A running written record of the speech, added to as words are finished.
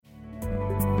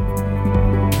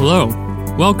Hello,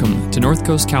 welcome to North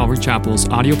Coast Calvary Chapel's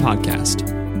audio podcast.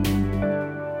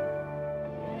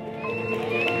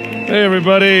 Hey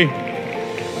everybody,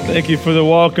 thank you for the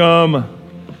welcome.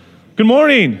 Good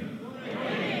morning.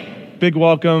 Big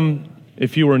welcome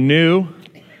if you were new.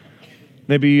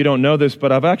 Maybe you don't know this,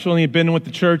 but I've actually been working with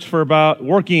the church for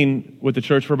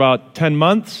about 10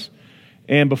 months.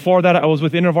 And before that, I was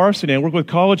with InterVarsity. I work with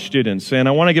college students. And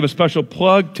I want to give a special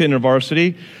plug to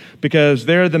InterVarsity because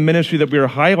they're the ministry that we are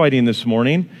highlighting this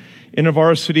morning.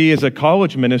 InterVarsity is a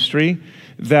college ministry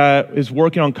that is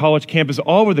working on college campuses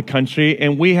all over the country.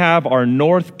 And we have our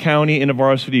North County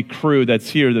InterVarsity crew that's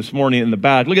here this morning in the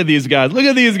back. Look at these guys. Look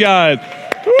at these guys.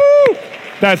 Woo!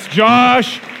 That's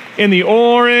Josh in the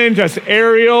orange. That's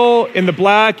Ariel in the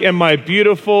black. And my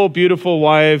beautiful, beautiful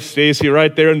wife, Stacy,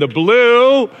 right there in the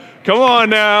blue. Come on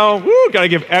now. Woo, gotta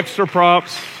give extra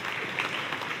props.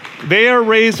 They are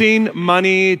raising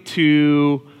money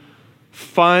to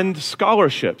fund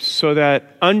scholarships so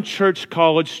that unchurched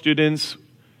college students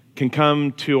can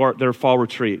come to their fall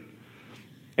retreat.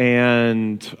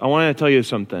 And I want to tell you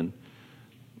something.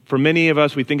 For many of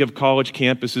us, we think of college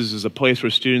campuses as a place where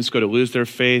students go to lose their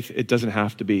faith. It doesn't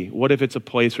have to be. What if it's a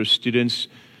place for students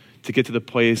to get to the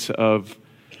place of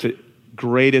the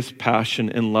greatest passion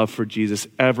and love for Jesus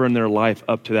ever in their life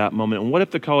up to that moment? And what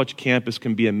if the college campus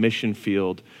can be a mission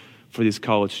field for these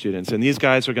college students? And these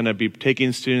guys are going to be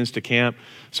taking students to camp.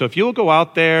 So if you'll go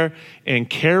out there and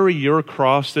carry your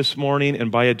cross this morning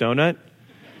and buy a donut,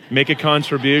 make a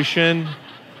contribution.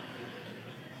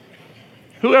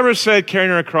 Whoever said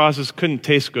carrying our crosses couldn't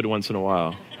taste good once in a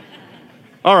while?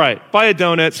 All right, buy a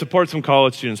donut, support some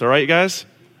college students. All right, you guys?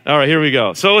 All right, here we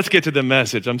go. So let's get to the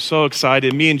message. I'm so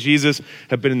excited. Me and Jesus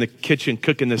have been in the kitchen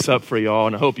cooking this up for y'all,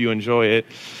 and I hope you enjoy it.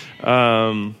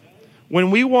 When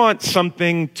we want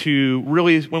something to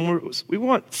really, we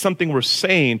want something we're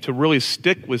saying to really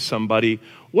stick with somebody,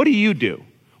 what do?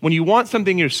 When you want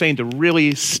something you're saying to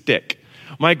really stick?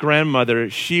 My grandmother,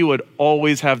 she would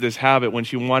always have this habit when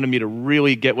she wanted me to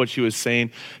really get what she was saying.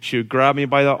 She would grab me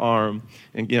by the arm,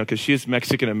 and because she's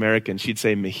Mexican-American, she'd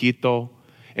say, "Mijito,"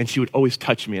 and she would always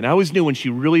touch me. And I always knew when she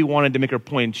really wanted to make her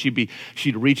point, she'd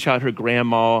reach out her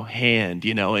grandma hand,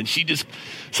 and she just,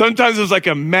 sometimes it was like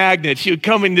a magnet. She would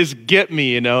come and just get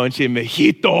me, and she'd,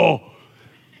 "Mijito."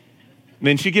 And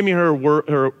then she'd give me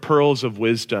her pearls of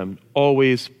wisdom.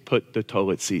 Always put the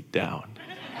toilet seat down.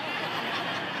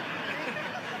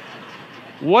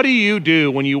 What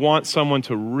do when you want someone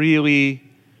to really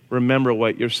remember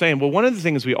what you're saying? Well, one of the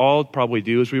things we all probably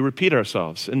do is we repeat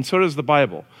ourselves, and so does the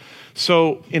Bible.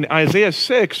 So in Isaiah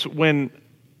 6, when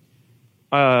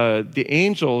the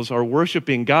angels are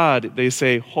worshiping God, they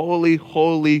say, "Holy,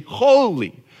 holy,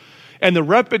 holy." And the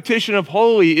repetition of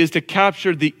holy is to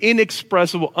capture the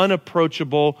inexpressible,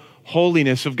 unapproachable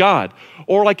holiness of God.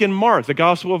 Or like in Mark, the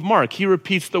Gospel of Mark, he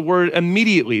repeats the word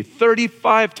immediately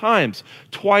 35 times,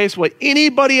 twice what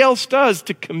anybody else does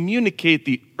to communicate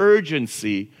the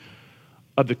urgency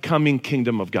of the coming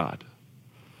kingdom of God.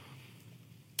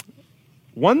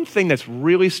 One thing that's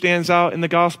really stands out in the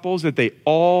Gospels is that they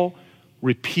all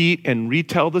repeat and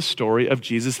retell the story of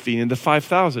Jesus feeding the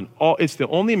 5,000. It's the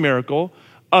only miracle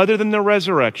other than the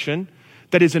resurrection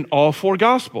that is in all four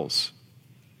Gospels.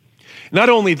 Not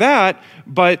only that,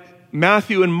 but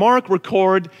Matthew and Mark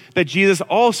record that Jesus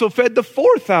also fed the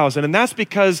 4,000, and that's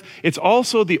because it's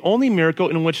also the only miracle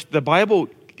in which the Bible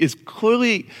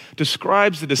clearly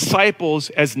describes the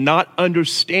disciples as not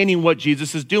understanding what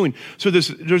Jesus is doing. So there's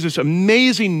this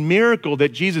amazing miracle that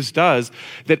Jesus does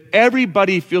that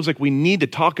everybody feels like we need to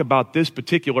talk about this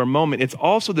particular moment. It's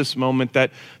also this moment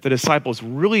that the disciples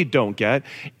really don't get.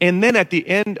 And then at the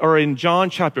end, or in John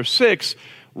chapter 6,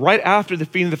 right after the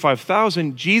feeding of the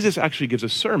 5,000, Jesus actually gives a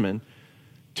sermon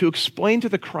to explain to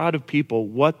the crowd of people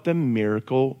what the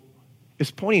miracle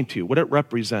is pointing to, what it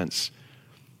represents.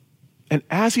 And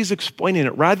as he's explaining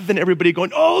it, rather than everybody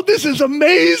going, "Oh, this is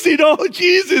amazing. Oh,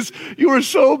 Jesus, you are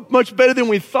so much better than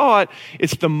we thought,"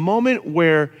 it's the moment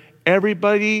where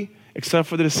everybody, except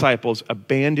for the disciples,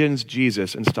 abandons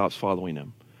Jesus and stops following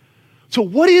him. So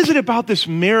what is it about this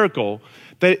miracle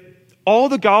that all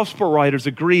the gospel writers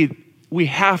agree we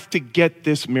have to get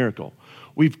this miracle?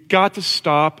 We've got to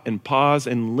stop and pause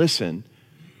and listen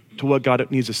to what God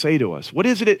needs to say to us. What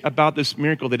is it about this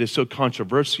miracle that is so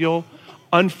controversial,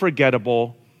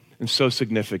 unforgettable, and so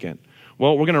significant?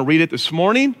 Well, we're going to read it this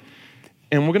morning,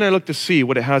 and we're going to look to see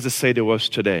what it has to say to us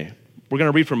today. We're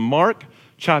going to read from Mark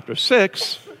chapter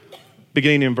 6,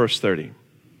 beginning in verse 30.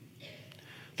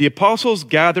 The apostles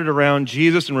gathered around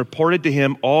Jesus and reported to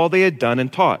him all they had done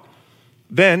and taught.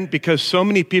 Then, because so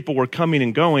many people were coming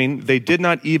and going, they did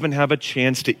not even have a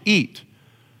chance to eat.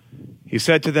 He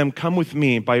said to them, "Come with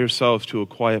me by yourselves to a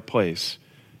quiet place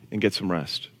and get some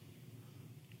rest."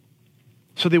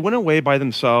 So they went away by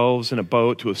themselves in a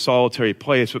boat to a solitary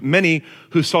place, but many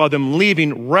who saw them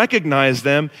leaving recognized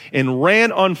them and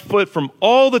ran on foot from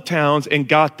all the towns and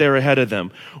got there ahead of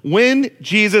them. When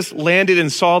Jesus landed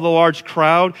and saw the large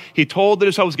crowd, he told the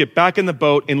disciples to get back in the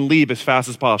boat and leave as fast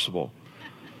as possible.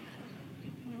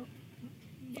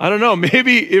 I don't know,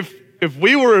 maybe if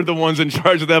we were the ones in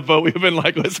charge of that boat, we'd have been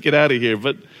like, let's get out of here,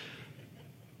 but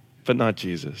not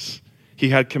Jesus. He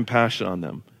had compassion on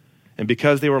them. And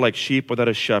because they were like sheep without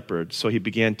a shepherd, so he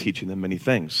began teaching them many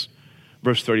things.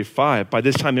 Verse 35, by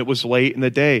this time it was late in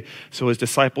the day, so his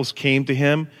disciples came to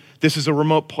him. This is a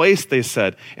remote place, they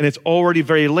said, and it's already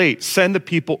very late. Send the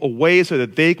people away so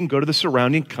that they can go to the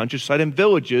surrounding countryside and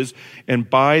villages and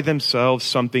buy themselves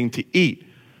something to eat.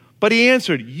 But he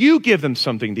answered, you give them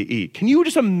something to eat. Can you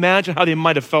just imagine how they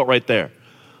might have felt right there?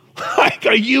 Like,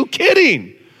 are you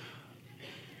kidding?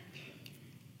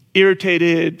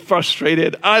 Irritated,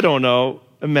 frustrated, I don't know.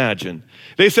 Imagine.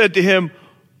 They said to him,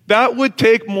 that would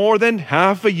take more than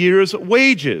half a year's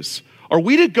wages. Are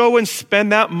we to go and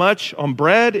spend that much on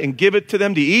bread and give it to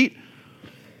them to eat?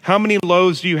 How many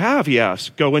loaves do you have? He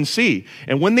asked. Go and see.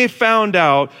 And when they found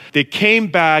out, they came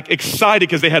back excited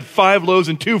because they had 5 loaves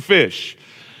and 2 fish.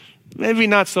 Maybe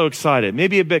not so excited,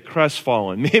 maybe a bit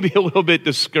crestfallen, maybe a little bit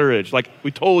discouraged. Like,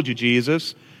 we told you,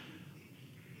 Jesus.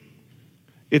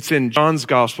 It's in John's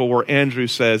gospel where Andrew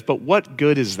says, but what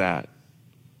good is that?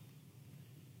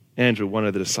 Andrew, one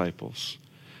of the disciples.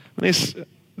 Then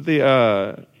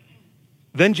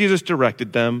Jesus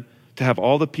directed them to have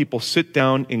all the people sit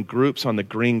down in groups on the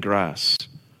green grass.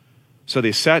 So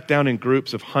they sat down in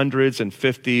groups of hundreds and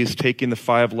 50s, taking the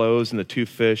 5 loaves and the 2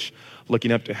 fish,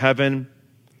 looking up to heaven.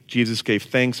 Jesus gave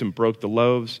thanks and broke the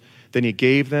loaves. Then he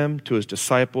gave them to his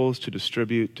disciples to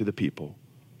distribute to the people.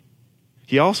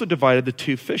 He also divided the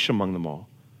 2 fish among them all.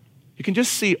 You can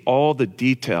just see all the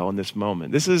detail in this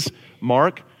moment. This is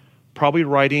Mark probably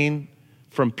writing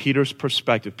from Peter's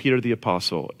perspective, Peter the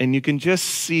apostle. And you can just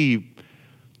see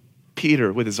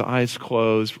Peter with his eyes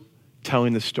closed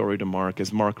telling the story to Mark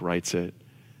as Mark writes it.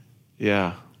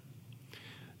 Yeah,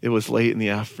 it was late in the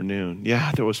afternoon.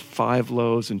 Yeah, there was 5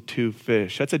 loaves and 2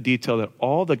 fish. That's a detail that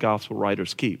all the gospel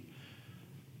writers keep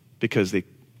because they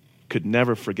could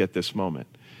never forget this moment.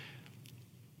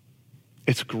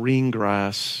 It's green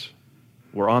grass.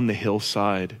 We're on the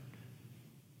hillside.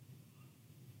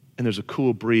 And there's a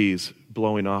cool breeze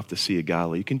blowing off the Sea of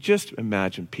Galilee. You can just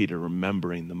imagine Peter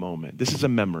remembering the moment. This is a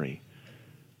memory,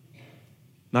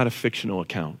 not a fictional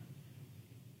account.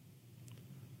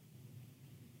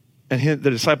 And the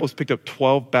disciples picked up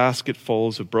 12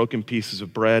 basketfuls of broken pieces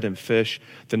of bread and fish.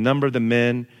 The number of the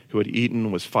men who had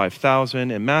eaten was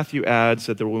 5,000. And Matthew adds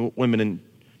that there were women and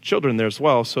children there as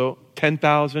well. So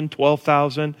 10,000,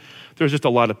 12,000. There's just a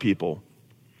lot of people.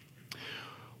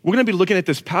 We're going to be looking at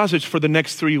this passage for the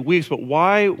next 3 weeks, but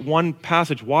why one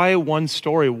passage? Why one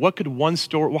story? How could one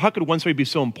story be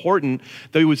so important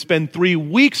that we would spend 3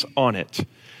 weeks on it?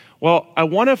 Well, I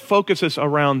want to focus us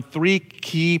around 3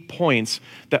 key points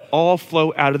that all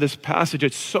flow out of this passage.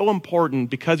 It's so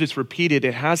important because it's repeated.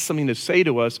 It has something to say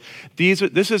to us.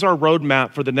 This is our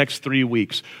roadmap for the next 3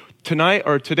 weeks.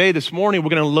 This morning,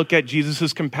 we're going to look at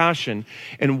Jesus' compassion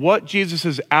and what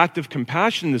Jesus' act of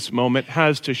compassion in this moment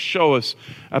has to show us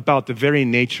about the very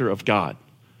nature of God.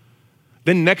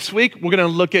 Then next week, we're going to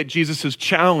look at Jesus'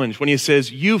 challenge when he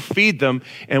says, you feed them,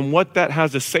 and what that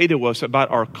has to say to us about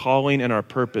our calling and our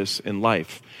purpose in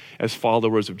life as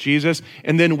followers of Jesus.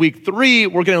 And then week 3,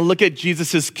 we're going to look at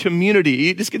Jesus' community.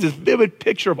 You just get this vivid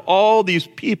picture of all these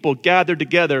people gathered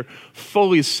together,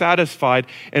 fully satisfied,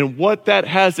 and what that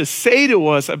has to say to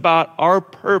us about our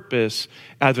purpose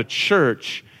as a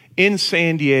church in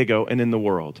San Diego and in the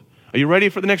world. Are you ready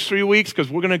for the next 3 weeks? Because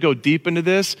we're going to go deep into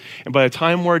this. And by the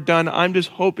time we're done, I'm just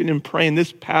hoping and praying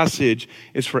this passage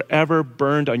is forever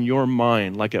burned on your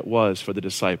mind like it was for the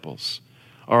disciples.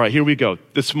 All right, here we go.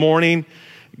 This morning,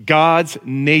 God's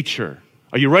nature.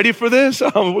 Are you ready for this?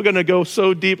 We're going to go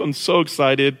so deep. I'm so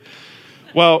excited.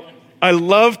 Well, I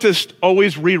love to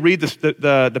always reread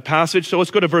the passage. So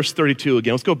let's go to verse 32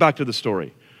 again. Let's go back to the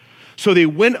story. So they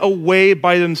went away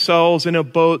by themselves in a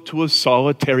boat to a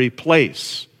solitary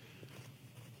place.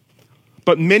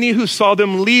 But many who saw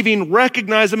them leaving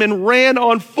recognized them and ran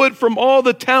on foot from all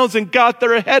the towns and got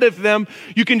there ahead of them.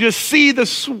 You can just see the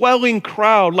swelling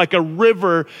crowd like a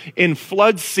river in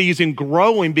flood season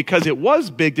growing because it was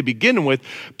big to begin with.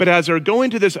 But as they're going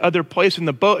to this other place in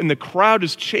the boat and the crowd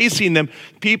is chasing them,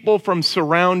 people from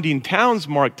surrounding towns,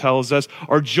 Mark tells us,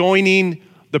 are joining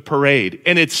the parade,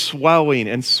 and it's swelling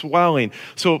and swelling.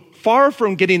 So far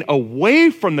from getting away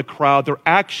from the crowd, they're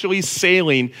actually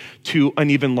sailing to an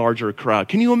even larger crowd.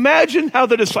 Can you imagine how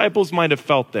the disciples might have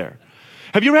felt there?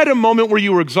 Have you ever had a moment where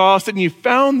you were exhausted and you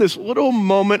found this little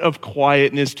moment of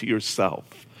quietness to yourself?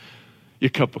 Your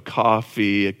cup of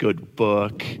coffee, a good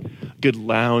book, good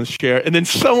lounge chair, and then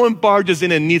someone barges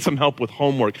in and needs some help with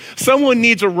homework. Someone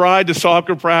needs a ride to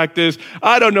soccer practice.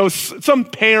 I don't know, some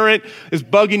parent is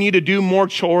bugging you to do more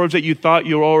chores that you thought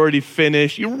you were already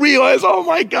finished. You realize, oh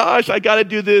my gosh, I got to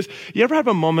do this. You ever have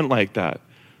a moment like that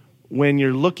when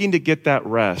you're looking to get that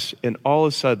rest and all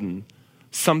of a sudden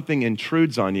something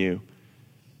intrudes on you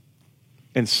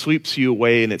and sweeps you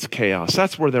away in its chaos?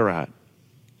 That's where they're at.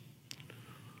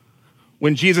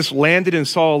 When Jesus landed and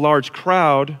saw a large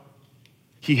crowd,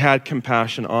 he had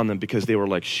compassion on them because they were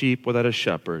like sheep without a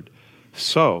shepherd.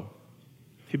 So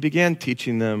he began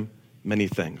teaching them many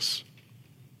things.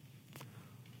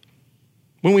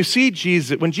 When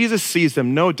Jesus sees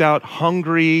them, no doubt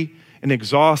hungry and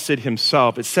exhausted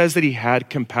himself, it says that he had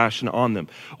compassion on them.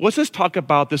 Let's just talk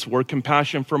about this word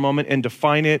compassion for a moment and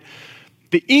define it.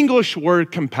 The English word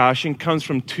compassion comes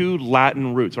from two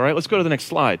Latin roots. All right, let's go to the next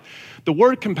slide. The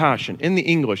word compassion in the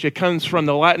English, it comes from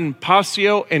the Latin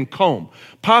passio and cum.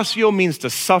 Passio means to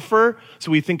suffer.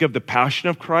 So we think of the passion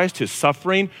of Christ, his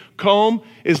suffering. Cum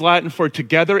is Latin for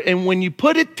together. And when you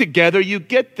put it together, you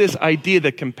get this idea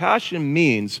that compassion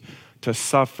means to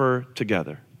suffer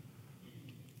together.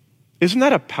 Isn't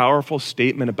that a powerful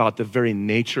statement about the very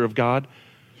nature of God?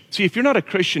 See, if you're not a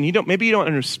Christian, maybe you don't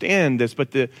understand this,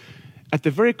 but at the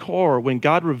very core, when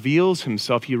God reveals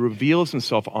himself, he reveals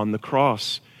himself on the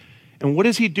cross. And what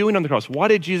is he doing on the cross? Why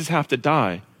did Jesus have to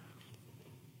die?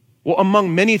 Well,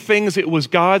 among many things, it was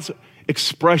God's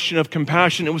expression of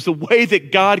compassion. It was the way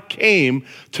that God came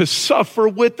to suffer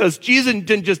with us. Jesus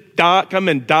didn't just come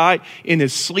and die in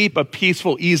his sleep, a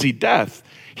peaceful, easy death.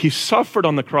 He suffered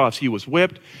on the cross. He was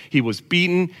whipped. He was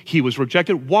beaten. He was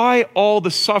rejected. Why all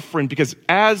the suffering? Because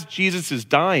as Jesus is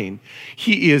dying,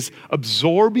 he is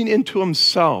absorbing into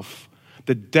himself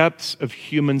the depths of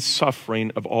human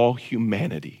suffering of all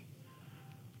humanity.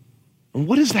 And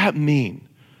what does that mean?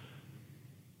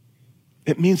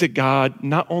 It means that God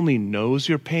not only knows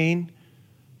your pain,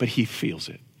 but he feels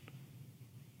it.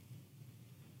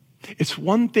 It's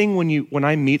one thing when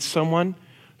I meet someone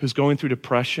who's going through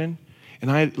depression, and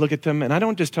I look at them and I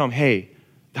don't just tell them, hey,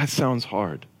 that sounds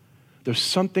hard. There's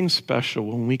something special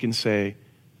when we can say,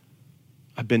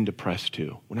 I've been depressed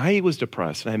too. When I was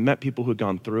depressed and I met people who had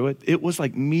gone through it, it was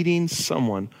like meeting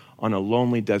someone on a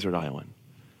lonely desert island.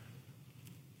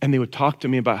 And they would talk to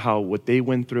me about what they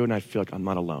went through, and I feel like I'm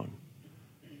not alone.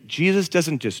 Jesus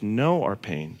doesn't just know our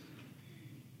pain,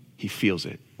 he feels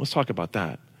it. Let's talk about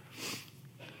that.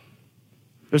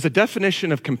 There's a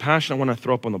definition of compassion I want to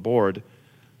throw up on the board.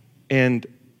 And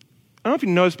I don't know if you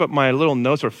noticed, but my little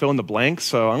notes are fill in the blanks,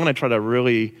 so I'm going to try to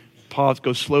really pause,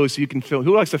 go slow so you can fill.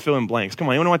 Who likes to fill in blanks? Come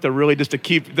on, anyone want to really just to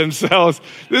keep themselves?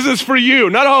 This is for you.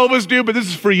 Not all of us do, but this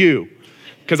is for you.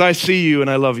 Because I see you and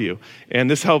I love you. And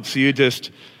this helps you just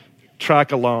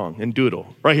track along and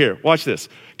doodle. Right here, watch this.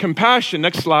 Compassion,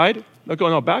 next slide.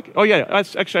 No, back. Oh yeah,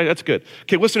 that's good.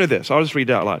 Okay, listen to this. I'll just read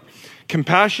it out loud.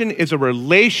 Compassion is a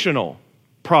relational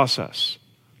process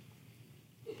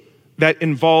that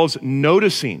involves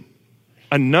noticing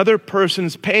another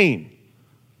person's pain,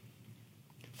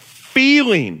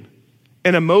 feeling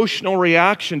an emotional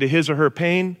reaction to his or her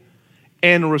pain,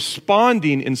 and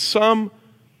responding in some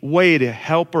way to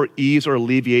help or ease or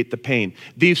alleviate the pain.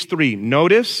 These three: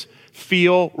 notice,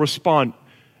 feel, respond.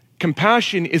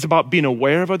 Compassion is about being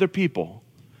aware of other people,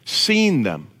 seeing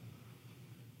them.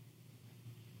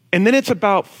 And then it's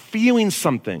about feeling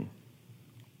something.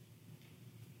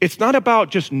 It's not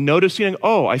about just noticing,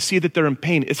 oh, I see that they're in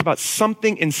pain. It's about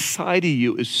something inside of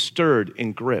you is stirred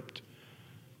and gripped.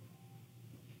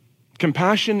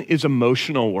 Compassion is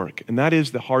emotional work, and that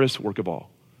is the hardest work of all.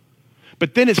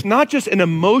 But then it's not just an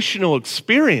emotional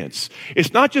experience.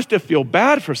 It's not just to feel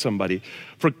bad for somebody.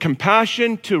 For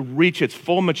compassion to reach its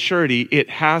full maturity, it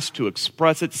has to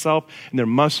express itself, and there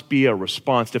must be a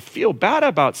response. To feel bad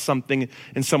about something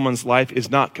in someone's life is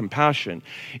not compassion.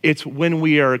 It's when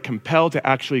we are compelled to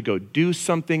actually go do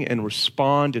something and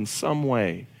respond in some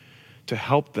way to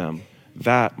help them.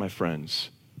 That, my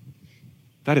friends,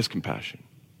 that is compassion.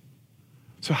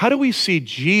 So how do we see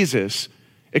Jesus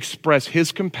express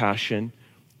his compassion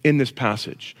in this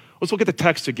passage? Let's look at the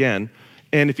text again.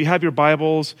 And if you have your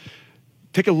Bibles,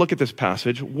 take a look at this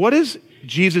passage. What does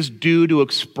Jesus do to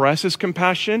express his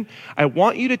compassion? I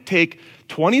want you to take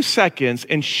 20 seconds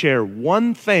and share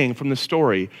one thing from the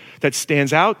story that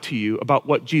stands out to you about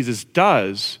what Jesus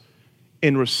does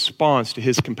in response to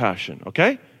his compassion,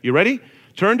 okay? You ready?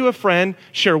 Turn to a friend,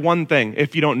 share one thing.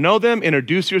 If you don't know them,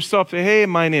 introduce yourself. Say, hey,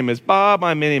 my name is Bob.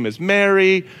 My name is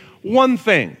Mary. One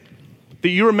thing that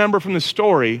you remember from the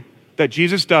story that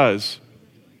Jesus does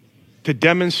to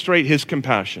demonstrate his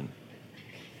compassion.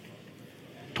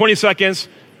 20 seconds.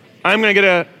 I'm going to get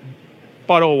a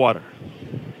bottle of water.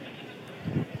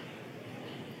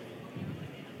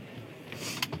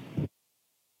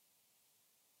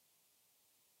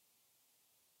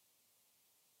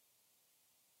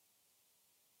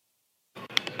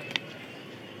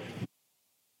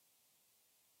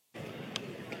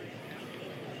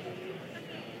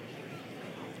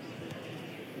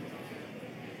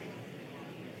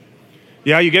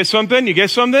 Yeah, you get something? You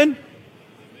get something?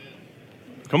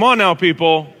 Come on now,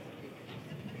 people.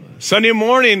 Sunday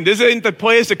morning, this ain't the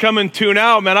place to come and tune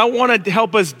out, man. I want to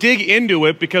help us dig into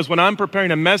it because when I'm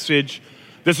preparing a message,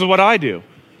 this is what I do.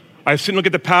 I sit and look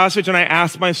at the passage and I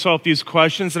ask myself these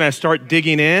questions and I start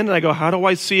digging in and I go, how do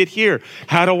I see it here?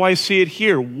 How do I see it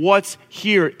here? What's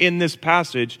here in this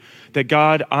passage that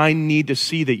God, I need to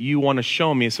see that you want to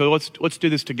show me? So let's do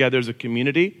this together as a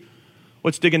community.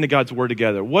 Let's dig into God's word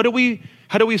together.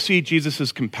 How do we see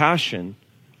Jesus' compassion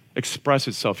express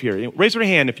itself here? Raise your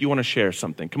hand if you want to share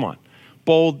something. Come on.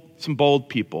 Some bold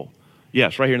people.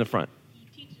 Yes, right here in the front. He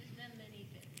teaches them many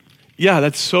things. Yeah,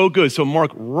 that's so good. So Mark,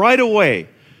 right away,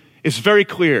 it's very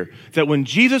clear that when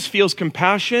Jesus feels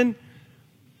compassion,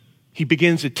 he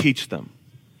begins to teach them.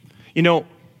 You know,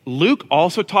 Luke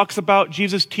also talks about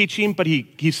Jesus teaching, but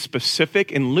he's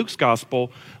specific. In Luke's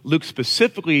gospel, Luke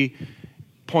specifically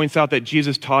points out that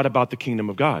Jesus taught about the kingdom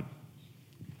of God.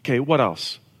 Okay, what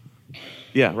else?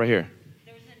 Yeah, right here.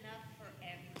 There's enough for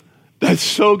everyone. That's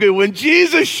so good. When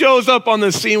Jesus shows up on the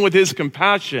scene with his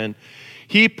compassion,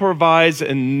 he provides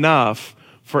enough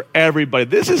for everybody.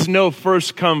 This is no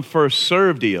first come, first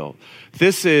serve deal.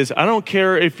 This is, I don't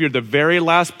care if you're the very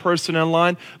last person in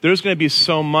line, there's going to be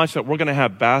so much that we're going to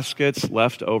have baskets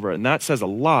left over. And that says a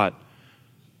lot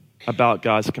about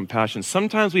God's compassion.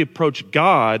 Sometimes we approach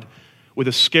God with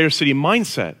a scarcity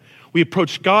mindset. We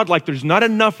approach God like there's not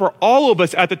enough for all of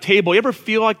us at the table. You ever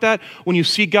feel like that when you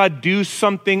see God do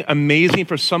something amazing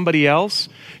for somebody else?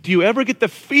 Do you ever get the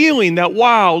feeling that,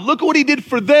 wow, look at what he did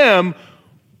for them.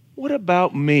 What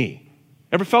about me?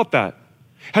 Ever felt that?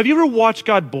 Have you ever watched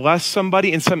God bless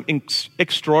somebody in some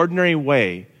extraordinary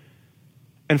way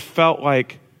and felt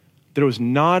like there was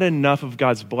not enough of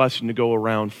God's blessing to go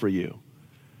around for you?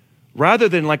 Rather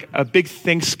than like a big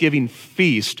Thanksgiving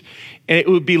feast, and it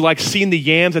would be like seeing the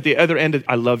yams at the other end.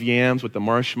 I love yams with the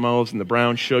marshmallows and the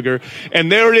brown sugar.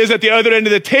 And there it is at the other end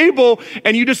of the table.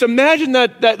 And you just imagine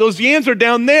that those yams are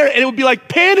down there and it would be like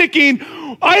panicking.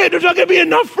 There's not going to be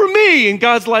enough for me. And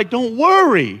God's like, don't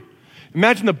worry.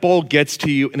 Imagine the bowl gets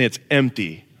to you and it's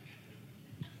empty.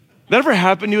 That ever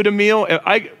happened to you at a meal?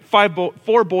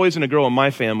 4 boys and a girl in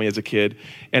my family as a kid.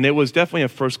 And it was definitely a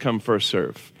first come, first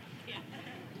serve.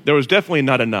 There was definitely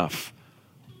not enough.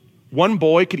 One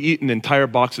boy could eat an entire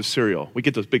box of cereal. We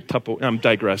get those big Tupperware. I'm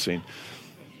digressing.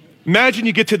 Imagine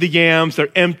you get to the yams, they're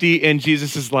empty, and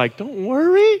Jesus is like, don't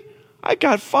worry, I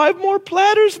got 5 more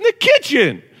platters in the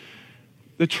kitchen.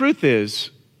 The truth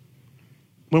is,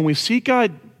 when we see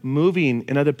God moving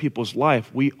in other people's life,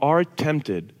 we are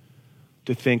tempted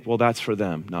to think, well, that's for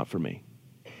them, not for me.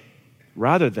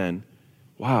 Rather than,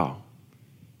 wow,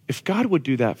 if God would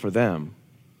do that for them,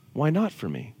 why not for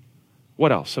me?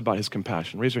 What else about his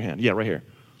compassion? Raise your hand. Yeah, right here.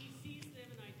 He sees them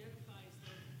and identifies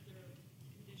their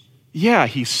condition. Yeah,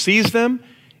 he sees them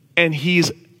and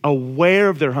he's aware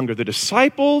of their hunger. The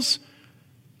disciples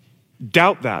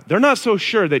doubt that. They're not so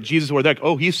sure that Jesus were like,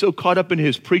 oh, he's so caught up in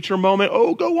his preacher moment.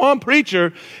 Oh, go on,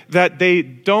 preacher. That they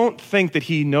don't think that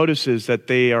he notices that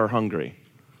they are hungry.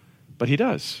 But he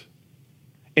does.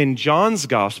 In John's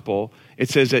gospel, it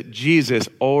says that Jesus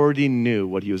already knew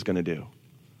what he was going to do.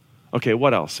 Okay,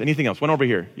 what else? Anything else? One over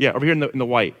here. Yeah, over here in the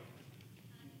white.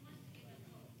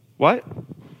 What?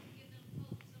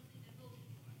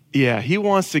 Yeah, he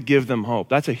wants to give them hope.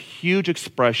 That's a huge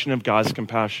expression of God's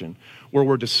compassion. Where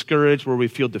we're discouraged, where we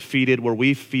feel defeated, where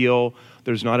we feel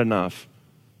there's not enough.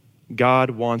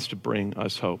 God wants to bring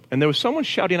us hope. And there was someone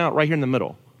shouting out right here in the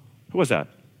middle. Who was that?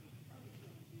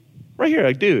 Right here,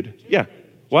 a dude. Yeah.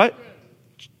 What?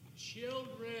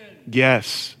 Children.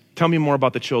 Yes. Tell me more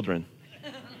about the children.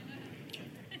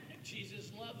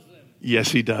 Jesus loves them.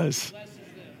 Yes, he does. Blesses them.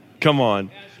 Come on.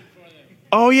 Passion for them.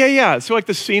 Oh, yeah. So like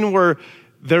the scene where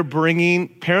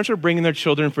parents are bringing their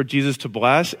children for Jesus to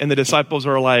bless, and the disciples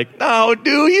are like, no,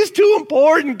 dude, he's too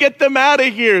important. Get them out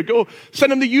of here. Go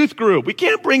send them to youth group. We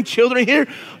can't bring children here.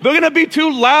 They're going to be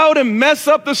too loud and mess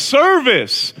up the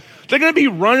service. They're going to be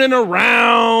running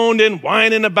around and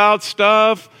whining about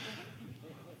stuff.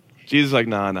 Jesus is like,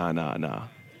 nah.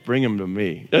 Bring them to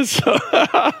me. That's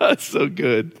so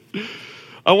good.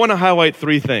 I want to highlight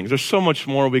three things. There's so much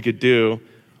more we could do.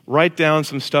 Write down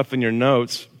some stuff in your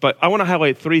notes, but I want to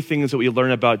highlight three things that we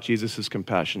learn about Jesus'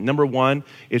 compassion. Number one,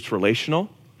 it's relational.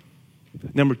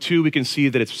 Number two, we can see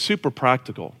that it's super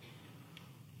practical.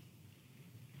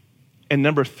 And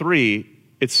number three,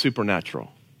 it's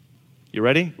supernatural. You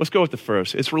ready? Let's go with the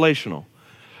first. It's relational.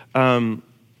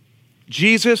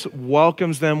 Jesus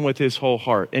welcomes them with his whole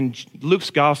heart. In Luke's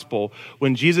gospel,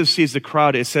 when Jesus sees the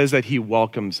crowd, it says that he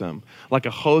welcomes them, like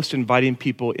a host inviting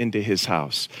people into his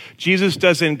house. Jesus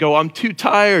doesn't go, I'm too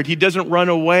tired. He doesn't run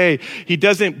away. He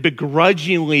doesn't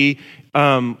begrudgingly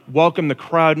welcome the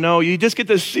crowd. No, you just get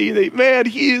to see that, man,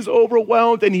 he is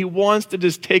overwhelmed and he wants to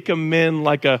just take them in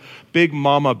like a big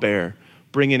mama bear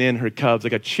bringing in her cubs,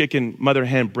 like a chicken mother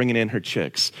hen bringing in her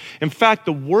chicks. In fact,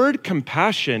 the word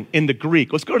compassion in the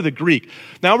Greek, let's go to the Greek.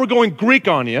 Now we're going Greek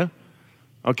on you,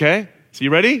 okay? So you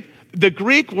ready? The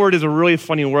Greek word is a really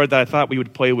funny word that I thought we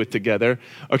would play with together.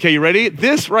 Okay, you ready?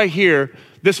 This right here,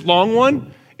 this long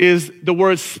one, is the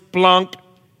word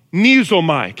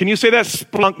splanknizomai. Can you say that?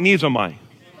 Splanknizomai.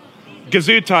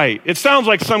 Gesundheit. It sounds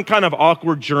like some kind of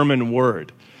awkward German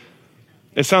word.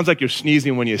 It sounds like you're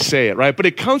sneezing when you say it, right? But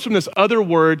it comes from this other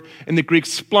word in the Greek,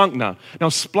 splankna. Now,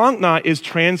 splankna is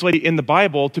translated in the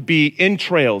Bible to be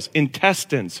entrails,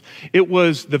 intestines. It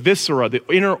was the viscera, the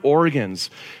inner organs.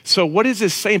 So what is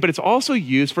this saying? But it's also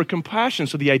used for compassion.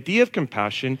 So the idea of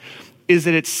compassion is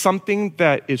that it's something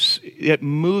that it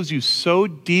moves you so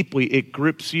deeply, it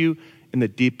grips you in the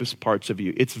deepest parts of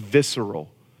you. It's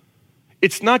visceral.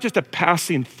 It's not just a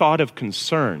passing thought of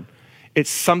concern. It's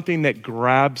something that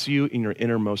grabs you in your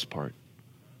innermost part.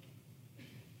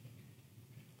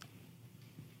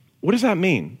 What does that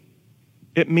mean?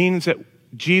 It means that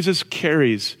Jesus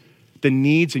carries the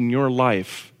needs in your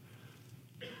life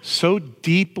so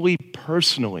deeply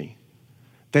personally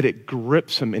that it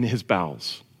grips him in his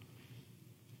bowels.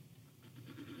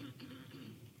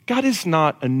 God is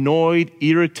not annoyed,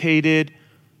 irritated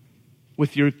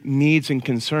with your needs and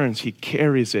concerns. He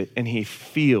carries it and he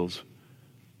feels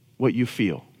what you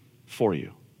feel for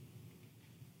you.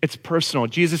 It's personal.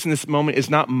 Jesus in this moment is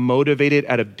not motivated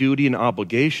out of duty and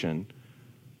obligation.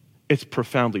 It's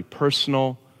profoundly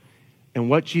personal. And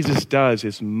what Jesus does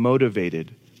is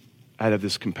motivated out of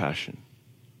this compassion.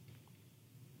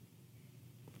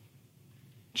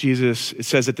 Jesus, it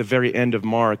says at the very end of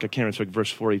Mark, I can't remember, verse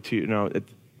 42, at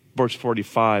verse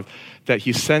 45, that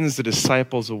he sends the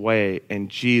disciples away and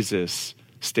Jesus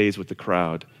stays with the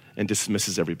crowd and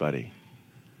dismisses everybody.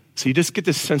 So you just get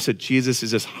this sense that Jesus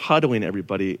is just huddling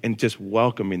everybody and just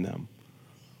welcoming them.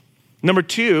 Number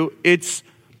two, it's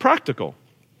practical.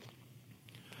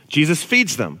 Jesus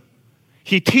feeds them.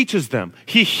 He teaches them.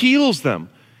 He heals them.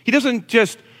 He doesn't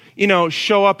just,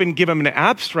 show up and give them an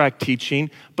abstract teaching,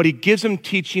 but he gives them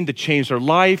teaching to change their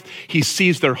life. He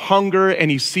sees their hunger and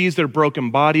he sees their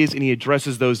broken bodies and he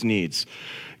addresses those needs.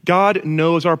 God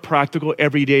knows our practical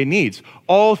everyday needs.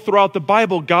 All throughout the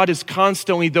Bible, God is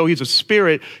constantly, though he's a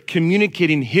spirit,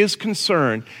 communicating his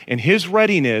concern and his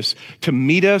readiness to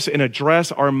meet us and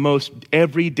address our most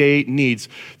everyday needs.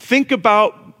 Think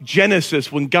about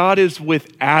Genesis when God is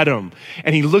with Adam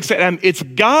and he looks at Adam. It's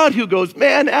God who goes,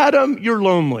 man, Adam, you're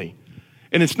lonely.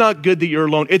 And it's not good that you're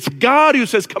alone. It's God who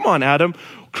says, come on, Adam,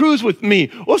 cruise with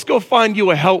me. Let's go find you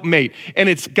a helpmate. And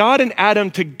it's God and Adam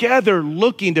together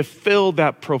looking to fill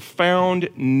that profound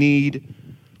need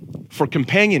for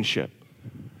companionship.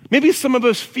 Maybe some of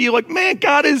us feel like, man,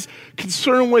 God is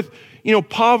concerned with,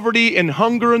 poverty and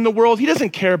hunger in the world. He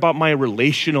doesn't care about my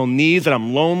relational needs, that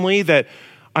I'm lonely, that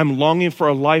I'm longing for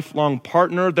a lifelong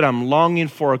partner, that I'm longing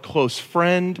for a close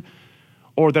friend,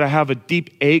 or that I have a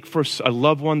deep ache for a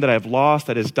loved one that I've lost,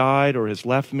 that has died or has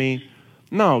left me.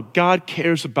 No, God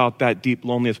cares about that deep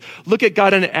loneliness. Look at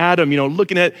God and Adam,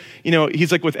 looking at,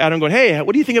 he's like with Adam going, hey,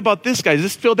 what do you think about this guy? Does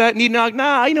this fill that need? Nah,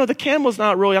 the camel's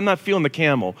not really, I'm not feeling the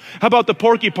camel. How about the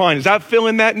porcupine? Is that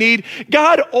filling that need?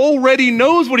 God already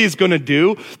knows what he's going to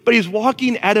do, but he's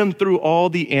walking Adam through all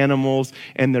the animals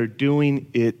and they're doing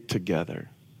it together.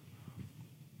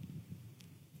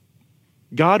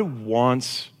 God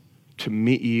wants to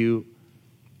meet you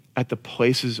at the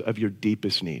places of your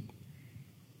deepest need.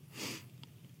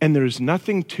 And there's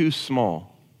nothing too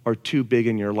small or too big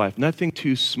in your life, nothing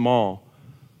too small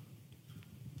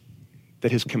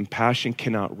that his compassion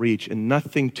cannot reach, and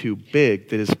nothing too big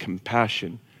that his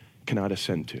compassion cannot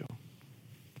ascend to.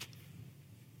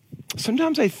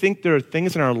 Sometimes I think there are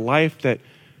things in our life that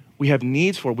we have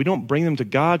needs for, we don't bring them to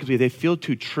God because they feel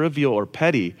too trivial or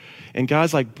petty. And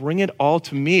God's like, bring it all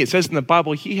to me. It says in the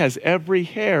Bible, he has every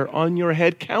hair on your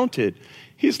head counted.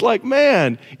 He's like,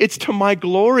 man, it's to my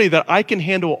glory that I can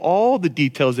handle all the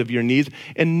details of your needs,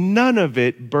 and none of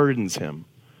it burdens him.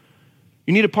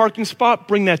 You need a parking spot?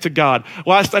 Bring that to God.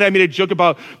 Last night I made a joke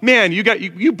about, man,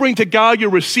 you bring to God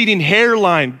your receding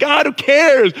hairline. God, who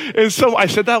cares? And so I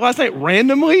said that last night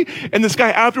randomly, and this guy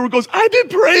afterward goes, I've been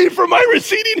praying for my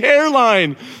receding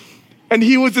hairline. And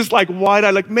he was just like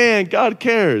wide-eyed, like, man, God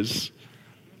cares.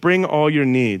 Bring all your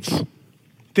needs.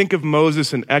 Think of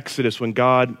Moses in Exodus when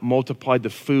God multiplied the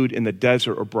food in the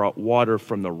desert or brought water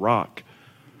from the rock.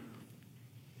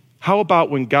 How about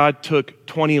when God took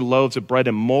 20 loaves of bread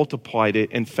and multiplied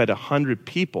it and fed 100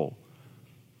 people?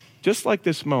 Just like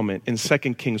this moment in 2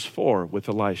 Kings 4 with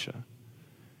Elisha.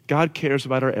 God cares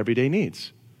about our everyday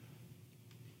needs.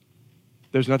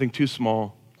 There's nothing too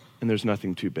small and there's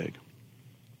nothing too big.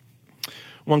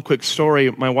 One quick story,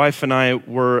 my wife and I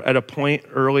were at a point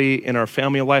early in our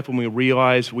family life when we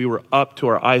realized we were up to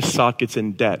our eye sockets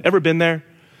in debt. Ever been there?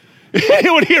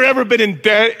 Anyone here ever been in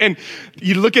debt? And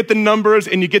you look at the numbers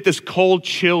and you get this cold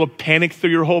chill of panic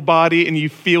through your whole body and you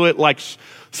feel it like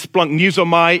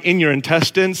splunk in your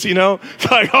intestines, you know?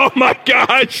 It's like, oh my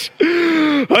gosh,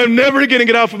 I'm never gonna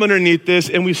get out from underneath this.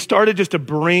 And we started just to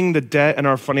bring the debt and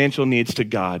our financial needs to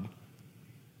God.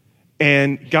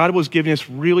 And God was giving us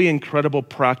really incredible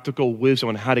practical wisdom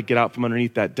on how to get out from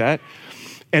underneath that debt.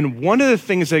 And one of the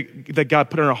things that God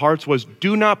put in our hearts was,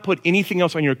 do not put anything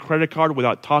else on your credit card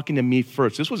without talking to me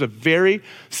first. This was a very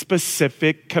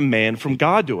specific command from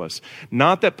God to us.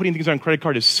 Not that putting things on a credit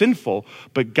card is sinful,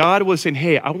 but God was saying,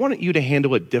 hey, I want you to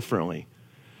handle it differently.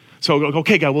 So,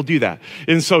 okay, God, we'll do that.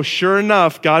 And so sure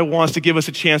enough, God wants to give us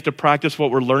a chance to practice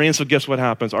what we're learning. So guess what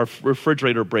happens? Our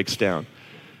refrigerator breaks down.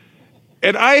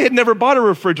 And I had never bought a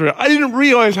refrigerator. I didn't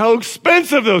realize how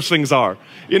expensive those things are.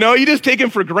 You know, you just take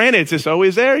them for granted. It's just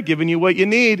always there, giving you what you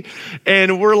need.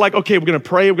 And we're like, okay, we're going to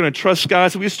pray. We're going to trust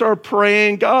God. So we start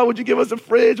praying. God, would you give us a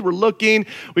fridge? We're looking.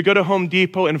 We go to Home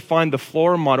Depot and find the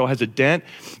floor model has a dent,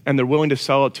 and they're willing to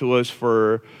sell it to us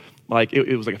for like,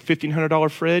 it was like a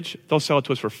 $1,500 fridge. They'll sell it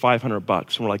to us for $500.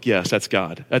 And we're like, yes, that's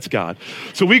God. That's God.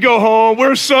 So we go home.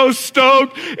 We're so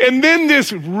stoked. And then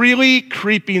this really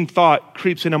creeping thought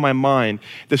creeps into my mind.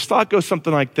 This thought goes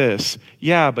something like this.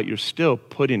 Yeah, but you're still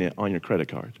putting it on your credit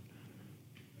card.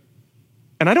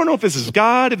 And I don't know if this is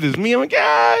God, if this is me. I'm like,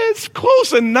 yeah, it's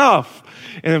close enough.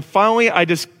 And then finally, I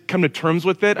just come to terms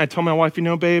with it. I tell my wife, you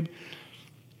know, babe,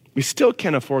 we still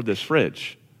can't afford this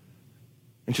fridge.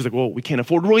 And she's like, well, we can't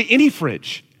afford really any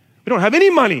fridge. We don't have any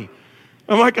money.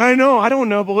 I'm like, I know, I don't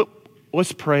know, but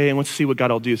let's pray and let's see what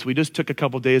God will do. So we just took a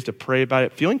couple days to pray about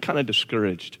it, feeling kind of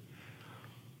discouraged.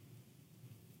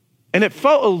 And it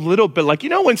felt a little bit like, you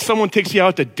know, when someone takes you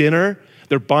out to dinner,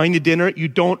 they're buying you dinner, you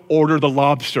don't order the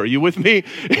lobster. Are you with me?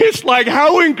 It's like,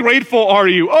 how ungrateful are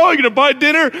you? Oh, you're going to buy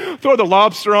dinner? Throw the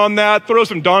lobster on that. Throw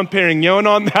some Dom Perignon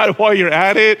on that while you're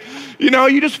at it. You know,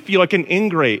 you just feel like an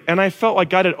ingrate. And I felt like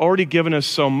God had already given us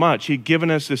so much. He'd given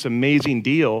us this amazing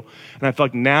deal. And I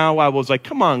felt like now I was like,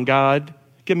 come on, God,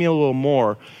 give me a little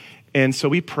more. And so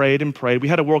we prayed and prayed. We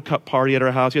had a World Cup party at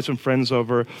our house. We had some friends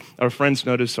over. Our friends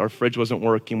noticed our fridge wasn't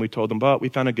working. We told them, but we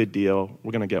found a good deal.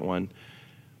 We're going to get one.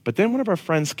 But then one of our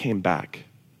friends came back.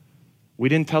 We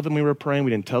didn't tell them we were praying. We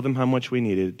didn't tell them how much we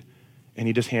needed. And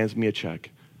he just hands me a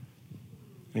check.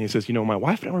 And he says, you know, my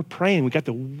wife and I were praying. We got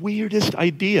the weirdest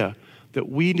idea that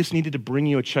we just needed to bring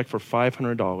you a check for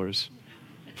 $500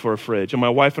 for a fridge. And my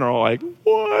wife and I are all like,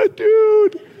 what,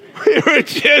 dude? We were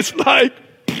just like,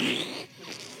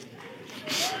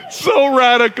 so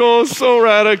radical, so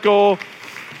radical.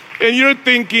 And you're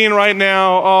thinking right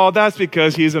now, oh, that's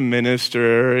because he's a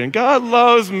minister, and God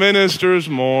loves ministers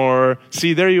more.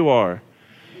 See, there you are.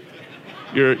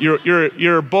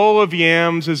 Your bowl of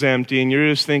yams is empty, and you're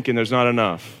just thinking there's not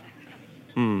enough.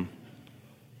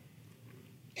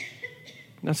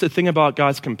 That's the thing about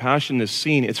God's compassion in this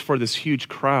scene. It's for this huge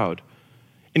crowd.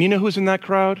 And you know who's in that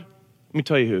crowd? Let me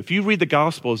tell you who. If you read the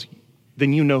Gospels,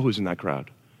 then you know who's in that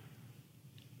crowd.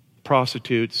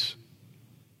 Prostitutes,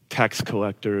 tax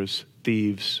collectors,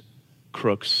 thieves,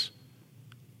 crooks,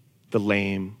 the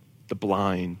lame, the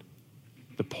blind,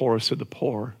 the poorest of the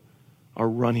poor are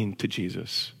running to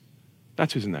Jesus.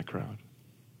 That's who's in that crowd.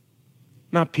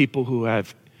 Not people who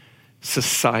have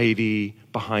society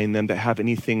behind them, that have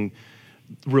anything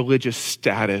religious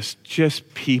status,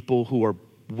 just people who are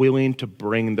willing to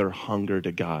bring their hunger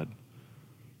to God.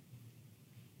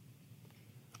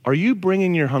 Are you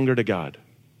bringing your hunger to God?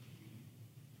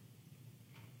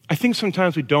 I think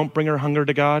sometimes we don't bring our hunger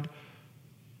to God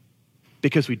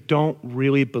because we don't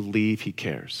really believe he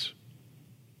cares.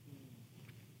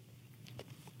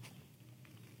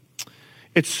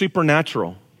 It's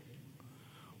supernatural.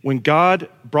 When God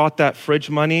brought that fridge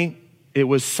money, it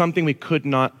was something we could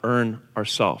not earn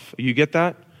ourselves. You get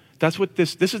that? That's what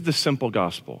this is the simple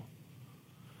gospel.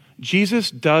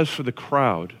 Jesus does for the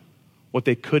crowd what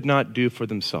they could not do for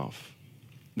themselves.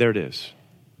 There it is.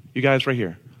 You guys right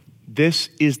here. This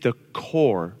is the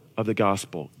core of the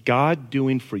gospel. God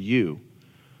doing for you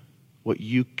what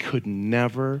you could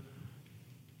never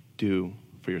do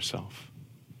for yourself.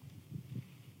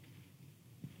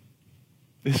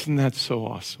 Isn't that so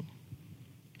awesome?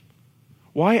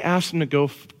 Why ask him to go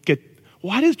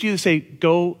why does Jesus say,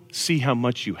 go see how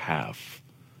much you have?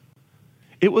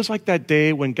 It was like that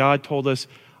day when God told us,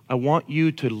 I want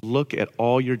you to look at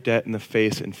all your debt in the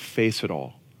face and face it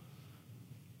all.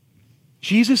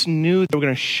 Jesus knew they were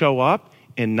going to show up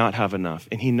and not have enough,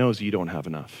 and he knows you don't have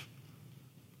enough.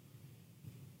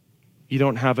 You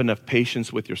don't have enough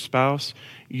patience with your spouse.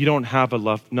 You don't have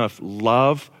enough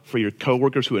love for your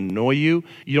coworkers who annoy you.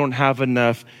 You don't have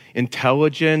enough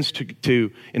intelligence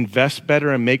to invest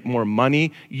better and make more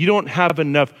money. You don't have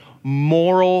enough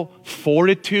moral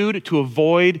fortitude to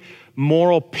avoid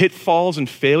moral pitfalls and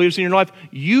failures in your life.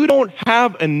 You don't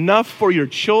have enough for your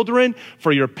children,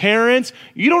 for your parents.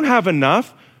 You don't have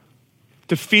enough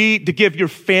to give your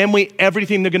family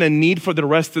everything they're going to need for the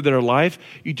rest of their life.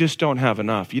 You just don't have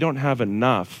enough. You don't have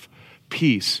enough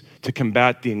peace to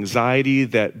combat the anxiety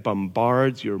that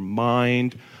bombards your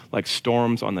mind like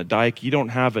storms on the dike. You don't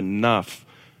have enough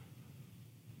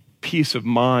peace of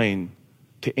mind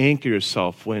to anchor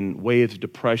yourself when waves of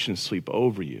depression sweep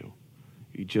over you.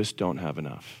 You just don't have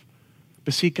enough.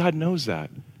 But see, God knows that.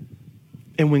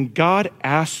 And when God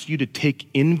asks you to take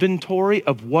inventory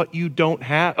of what you don't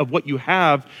have, of what you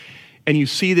have, and you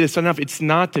see that it's enough, it's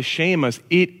not to shame us.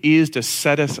 It is to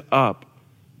set us up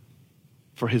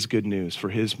for his good news, for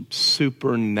his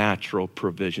supernatural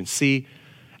provision. See,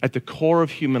 at the core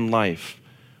of human life,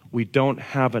 we don't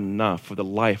have enough for the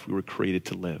life we were created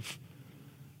to live.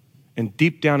 And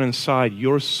deep down inside,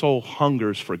 your soul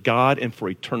hungers for God and for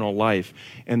eternal life.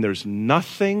 And there's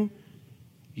nothing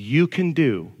you can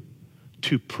do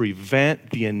to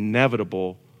prevent the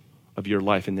inevitable of your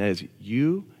life. And that is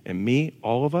you and me,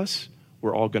 all of us,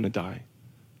 we're all going to die.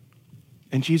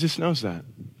 And Jesus knows that.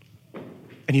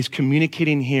 And he's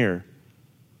communicating here.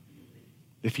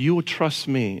 If you will trust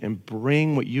me and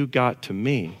bring what you got to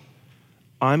me,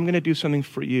 I'm going to do something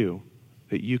for you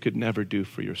that you could never do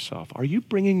for yourself. Are you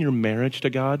bringing your marriage to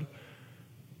God?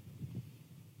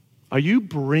 Are you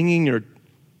bringing your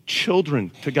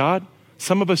children to God?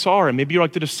 Some of us are, and maybe you're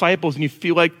like the disciples and you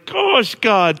feel like, gosh,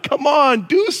 God, come on,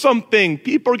 do something.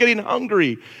 People are getting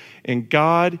hungry. And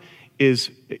God is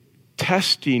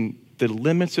testing the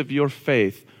limits of your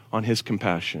faith on his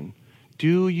compassion.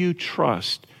 Do you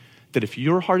trust that if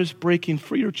your heart is breaking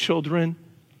for your children,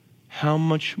 how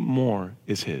much more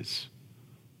is his?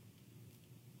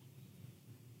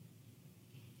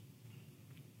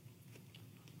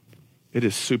 It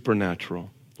is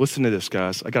supernatural. Listen to this,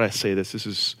 guys. I got to say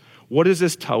this. What does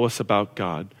this tell us about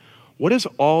God? What does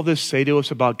all this say to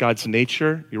us about God's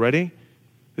nature? You ready?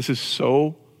 This is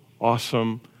so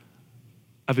awesome.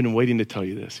 I've been waiting to tell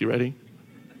you this. You ready?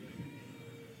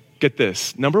 Get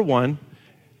this. Number one,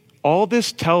 all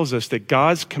this tells us that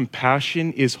God's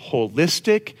compassion is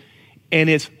holistic and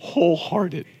it's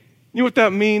wholehearted. You know what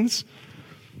that means?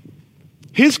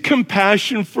 His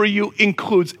compassion for you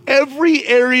includes every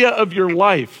area of your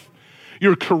life.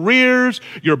 Your careers,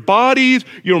 your bodies,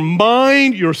 your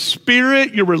mind, your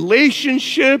spirit, your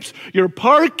relationships, your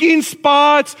parking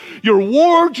spots, your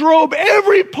wardrobe,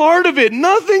 every part of it.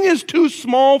 Nothing is too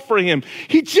small for him.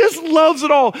 He just loves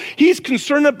it all. He's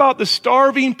concerned about the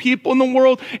starving people in the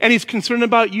world, and he's concerned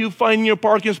about you finding your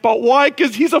parking spot. Why?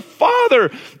 Because he's a father.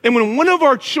 And when one of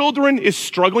our children is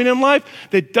struggling in life,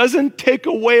 that doesn't take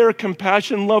away our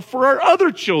compassion and love for our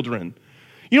other children.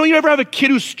 You know, you ever have a kid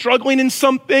who's struggling in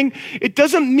something? It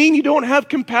doesn't mean you don't have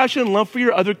compassion and love for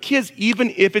your other kids,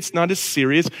 even if it's not as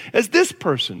serious as this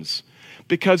person's.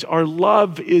 Because our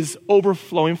love is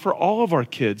overflowing for all of our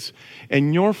kids.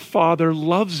 And your Father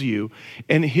loves you,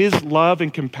 and his love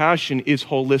and compassion is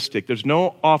holistic. There's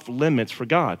no off limits for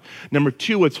God. Number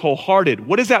two, it's wholehearted.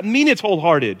 What does that mean, it's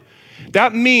wholehearted?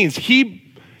 That means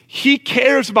he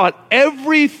cares about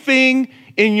everything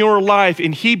in your life,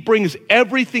 and he brings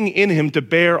everything in him to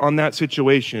bear on that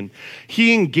situation.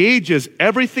 He engages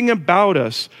everything about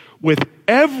us with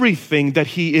everything that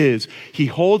he is. He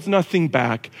holds nothing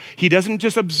back. He doesn't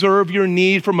just observe your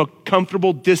need from a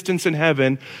comfortable distance in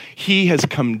heaven. He has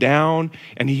come down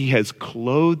and he has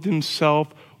clothed himself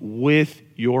with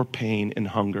your pain and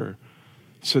hunger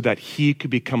so that he could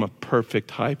become a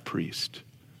perfect high priest,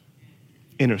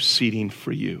 interceding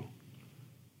for you.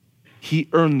 He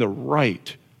earned the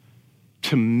right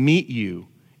to meet you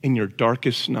in your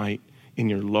darkest night, in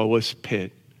your lowest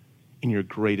pit, in your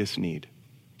greatest need.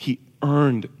 He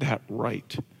earned that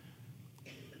right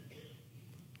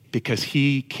because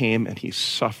he came and he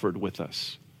suffered with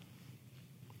us.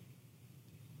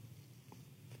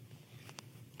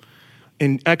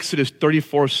 In Exodus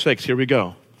 34:6, here we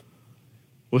go.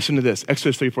 Listen to this.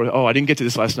 Exodus 34. Oh, I didn't get to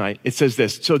this last night. It says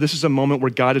this. So this is a moment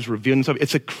where God is revealing himself.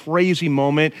 It's a crazy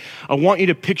moment. I want you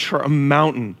to picture a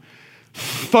mountain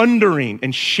thundering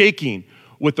and shaking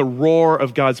with the roar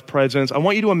of God's presence. I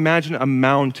want you to imagine a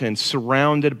mountain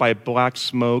surrounded by black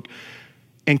smoke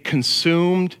and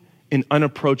consumed in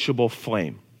unapproachable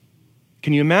flame.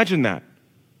 Can you imagine that?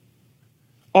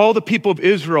 All the people of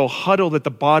Israel huddled at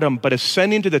the bottom, but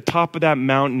ascending to the top of that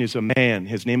mountain is a man.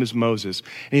 His name is Moses.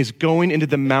 And he's going into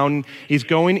the mountain. He's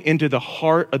going into the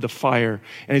heart of the fire.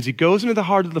 And as he goes into the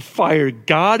heart of the fire,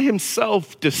 God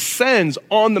himself descends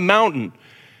on the mountain.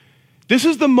 This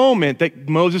is the moment that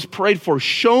Moses prayed for.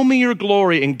 Show me your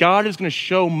glory. And God is going to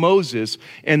show Moses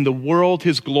and the world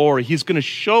his glory. He's going to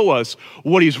show us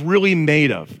what he's really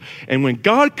made of. And when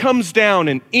God comes down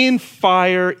and in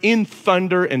fire, in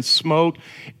thunder and smoke,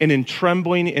 and in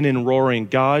trembling and in roaring,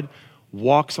 God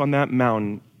walks on that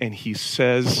mountain and he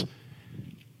says,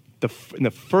 the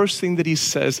first thing that he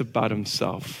says about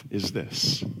himself is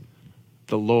this: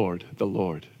 the Lord,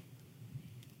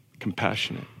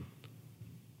 compassionate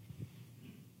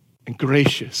and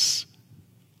gracious,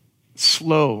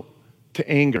 slow to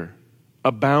anger,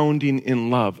 abounding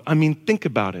in love. I mean, think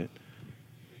about it.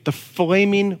 The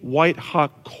flaming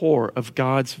white-hot core of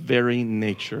God's very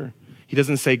nature. He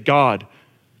doesn't say God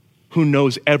who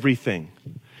knows everything.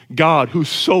 God who's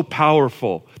so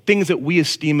powerful, things that we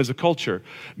esteem as a culture.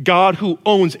 God who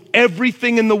owns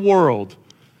everything in the world.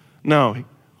 No,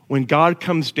 when God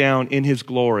comes down in his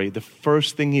glory, the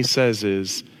first thing he says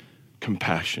is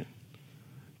compassion.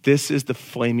 This is the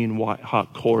flaming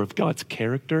hot core of God's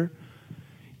character.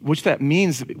 What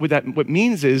means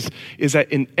is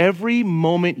that in every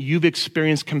moment you've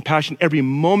experienced compassion, every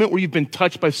moment where you've been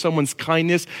touched by someone's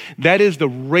kindness, that is the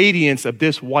radiance of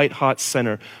this white hot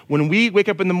center. When we wake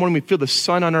up in the morning, we feel the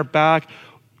sun on our back,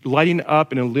 lighting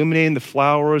up and illuminating the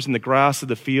flowers and the grass of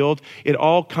the field. It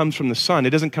all comes from the sun.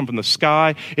 It doesn't come from the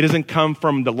sky. It doesn't come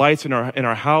from the lights in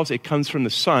our house. It comes from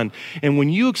the sun. And when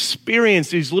you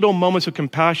experience these little moments of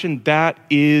compassion, that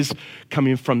is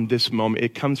coming from this moment.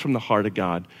 It comes from the heart of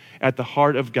God. At the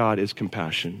heart of God is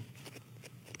compassion.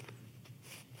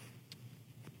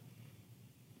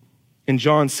 In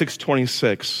John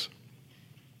 6:26,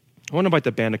 I want to invite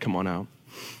the band to come on out.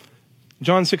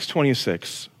 John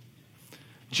 6:26.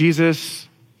 Jesus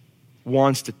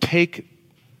wants to take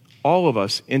all of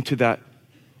us into that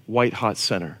white hot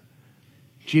center.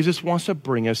 Jesus wants to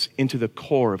bring us into the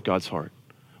core of God's heart.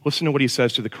 Listen to what he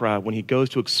says to the crowd when he goes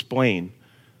to explain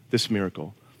this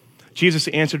miracle. Jesus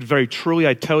answered, very truly,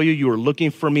 I tell you, you are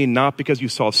looking for me not because you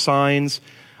saw signs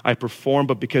I performed,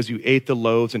 but because you ate the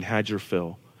loaves and had your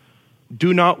fill.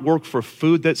 Do not work for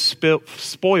food that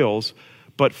spoils,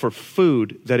 but for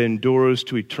food that endures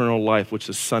to eternal life, which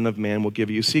the Son of Man will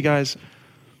give you. See, guys,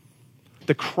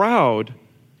 the crowd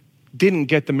didn't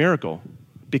get the miracle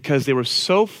because they were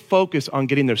so focused on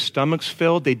getting their stomachs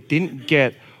filled, they didn't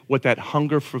get what that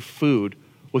hunger for food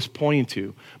was pointing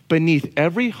to. Beneath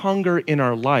every hunger in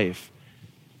our life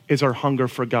is our hunger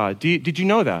for God. Did you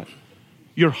know that?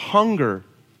 Your hunger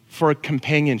for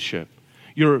companionship,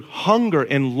 your hunger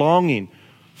and longing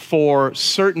for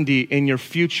certainty in your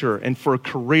future and for a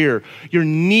career, your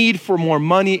need for more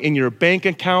money in your bank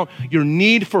account, your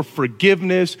need for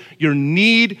forgiveness, your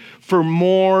need for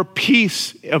more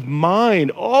peace of mind,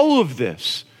 all of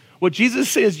this. What Jesus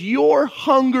says, your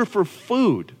hunger for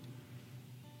food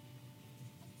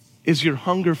is your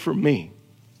hunger for me.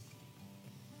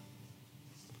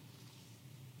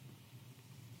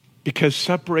 Because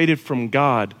separated from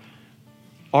God,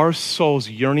 our soul's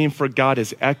yearning for God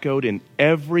is echoed in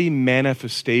every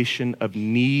manifestation of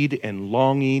need and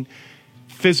longing,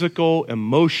 physical,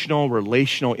 emotional,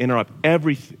 relational,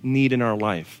 every need in our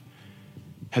life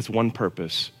has one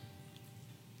purpose,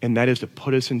 and that is to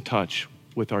put us in touch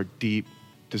with our deep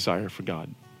desire for God.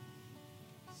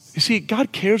 You see,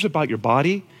 God cares about your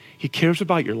body. He cares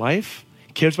about your life.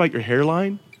 He cares about your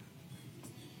hairline.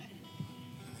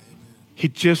 He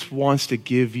just wants to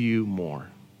give you more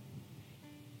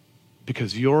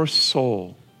because your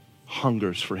soul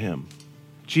hungers for him.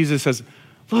 Jesus says,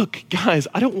 look, guys,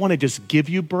 I don't want to just give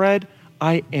you bread.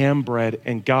 I am bread,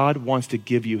 and God wants to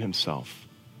give you himself.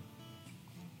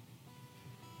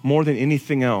 More than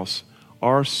anything else,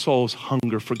 our souls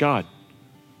hunger for God.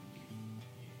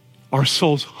 Our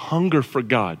souls hunger for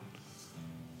God.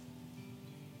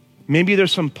 Maybe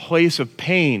there's some place of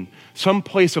pain, some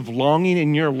place of longing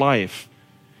in your life.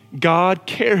 God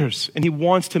cares, and he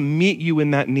wants to meet you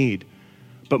in that need.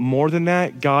 But more than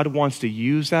that, God wants to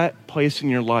use that place in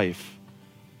your life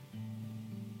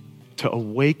to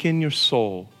awaken your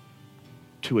soul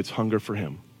to its hunger for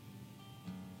him,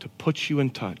 to put you in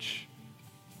touch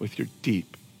with your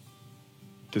deep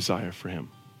desire for him.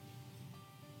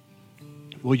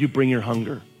 Will you bring your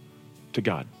hunger to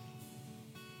God?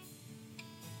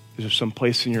 Is there some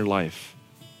place in your life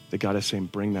that God is saying,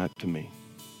 bring that to me?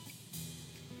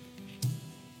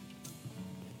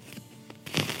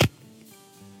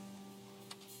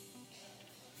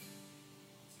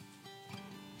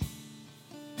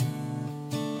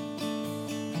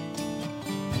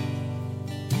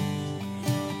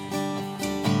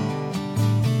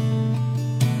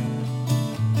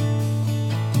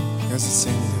 Here's the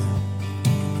sing together.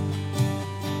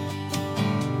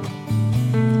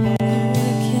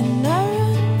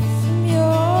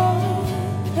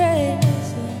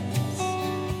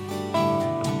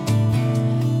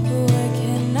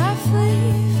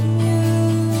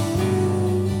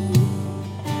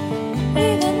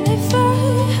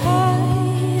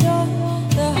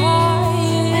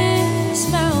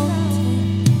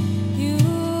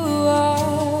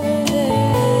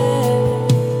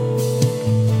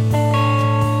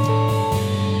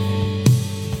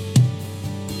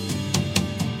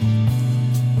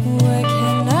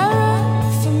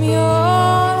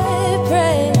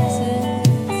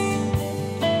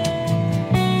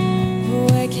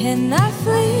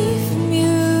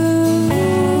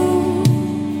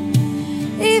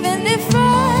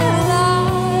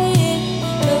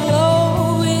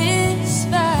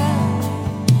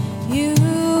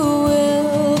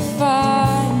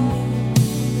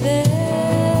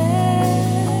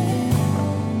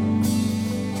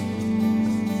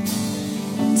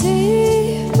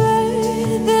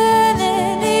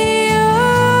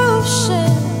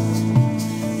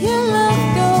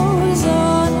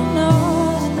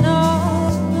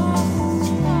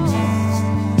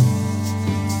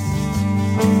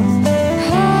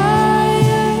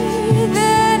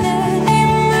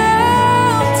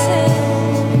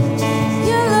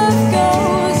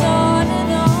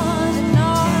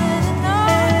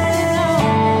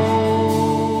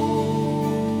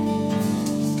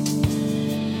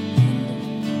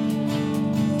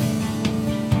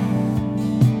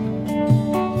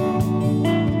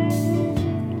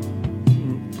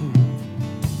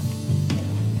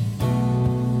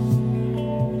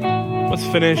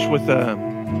 Finish with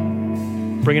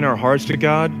bringing our hearts to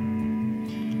God.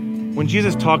 When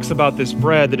Jesus talks about this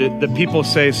bread, that people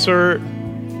say, "Sir,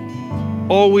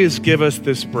 always give us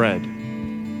this bread."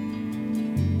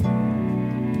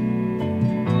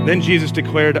 Then Jesus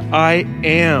declared, "I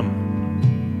am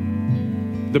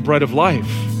the bread of life.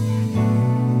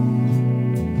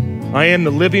 I am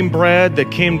the living bread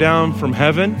that came down from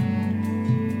heaven.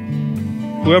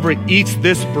 Whoever eats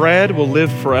this bread will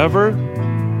live forever.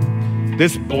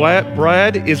 This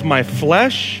bread is my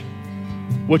flesh,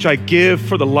 which I give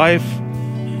for the life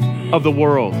of the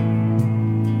world."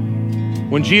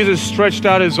 When Jesus stretched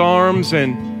out his arms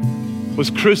and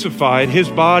was crucified, his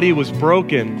body was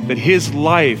broken that his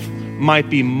life might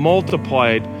be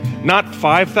multiplied, not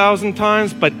 5,000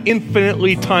 times, but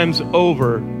infinitely times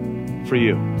over for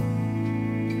you.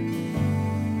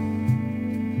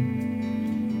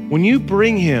 When you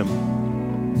bring him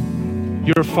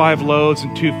your 5 loaves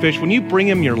and 2 fish, when you bring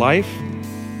him your life,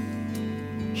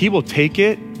 he will take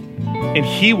it and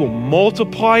he will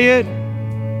multiply it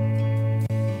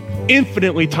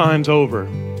infinitely times over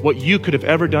what you could have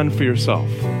ever done for yourself.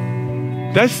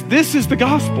 This is the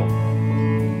gospel.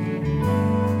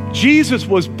 Jesus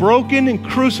was broken and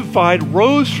crucified,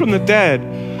 rose from the dead,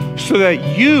 so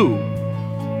that you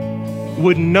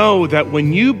would know that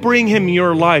when you bring him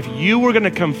your life, you were going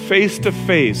to come face to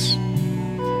face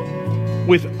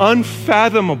with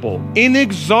unfathomable,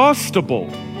 inexhaustible,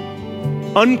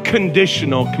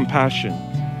 unconditional compassion.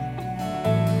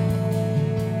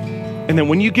 And then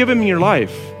when you give him your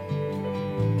life,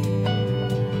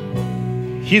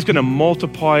 he's going to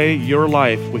multiply your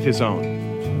life with his own.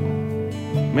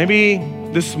 Maybe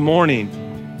this morning,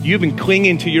 you've been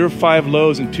clinging to your 5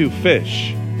 loaves and 2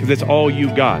 fish because that's all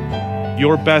you got.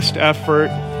 Your best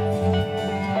effort,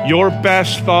 your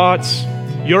best thoughts,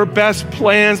 your best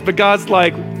plans, but God's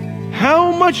like,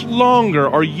 how much longer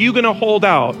are you going to hold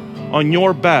out on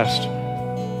your best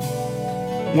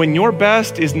when your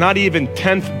best is not even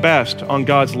 10th best on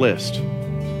God's list?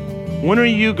 When are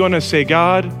you going to say,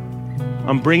 God,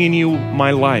 I'm bringing you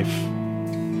my life.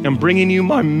 I'm bringing you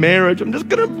my marriage. I'm just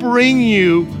going to bring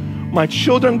you my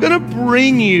children. I'm going to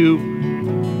bring you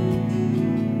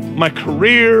my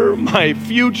career, my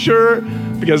future,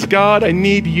 because God, I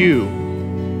need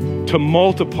you to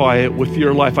multiply it with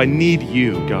your life. I need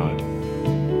you, God.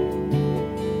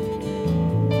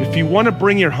 If you want to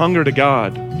bring your hunger to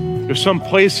God, there's some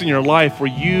place in your life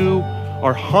where you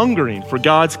are hungering for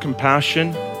God's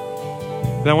compassion.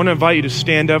 And I want to invite you to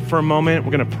stand up for a moment.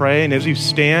 We're going to pray. And as you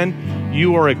stand,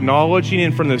 you are acknowledging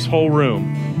in front of this whole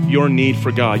room your need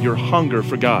for God, your hunger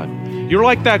for God. You're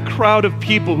like that crowd of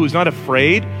people who's not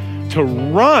afraid to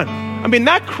run. I mean,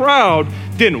 that crowd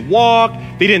didn't walk.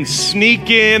 They didn't sneak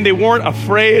in. They weren't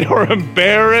afraid or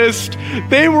embarrassed.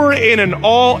 They were in an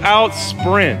all-out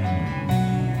sprint,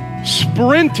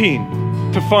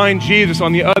 sprinting to find Jesus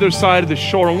on the other side of the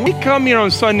shore. When we come here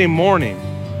on Sunday morning,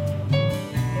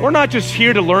 we're not just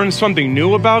here to learn something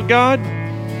new about God.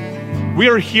 We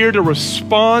are here to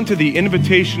respond to the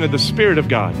invitation of the Spirit of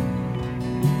God.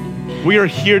 We are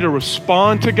here to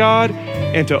respond to God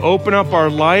and to open up our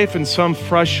life in some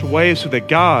fresh way so that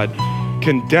God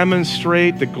can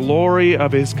demonstrate the glory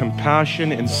of His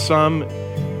compassion in some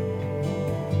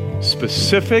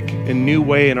specific and new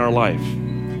way in our life.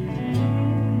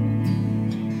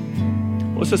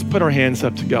 Let's just put our hands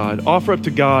up to God. Offer up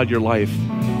to God your life.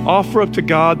 Offer up to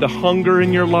God the hunger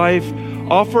in your life.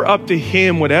 Offer up to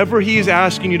Him whatever He is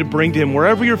asking you to bring to Him.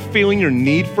 Wherever you're feeling your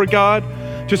need for God,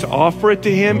 just offer it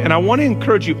to Him. And I want to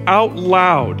encourage you out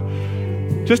loud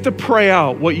just to pray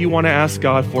out what you want to ask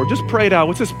God for. Just pray it out.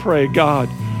 Let's just pray. God,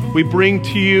 we bring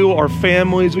to you our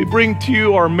families. We bring to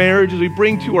you our marriages. We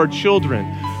bring to you our children.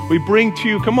 We bring to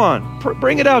you, come on,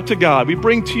 bring it out to God. We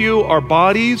bring to you our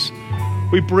bodies.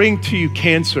 We bring to you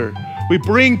cancer. We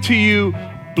bring to you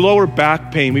lower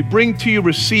back pain. We bring to you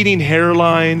receding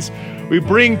hairlines. We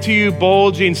bring to you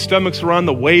bulging stomachs around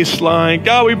the waistline.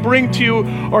 God, we bring to you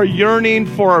our yearning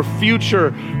for our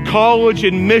future, college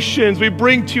admissions. We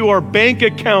bring to you our bank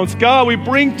accounts. God, we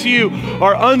bring to you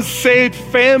our unsaved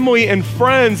family and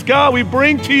friends. God, we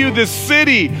bring to you this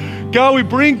city. God, we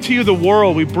bring to you the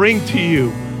world. We bring to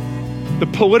you the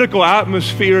political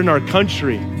atmosphere in our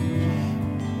country.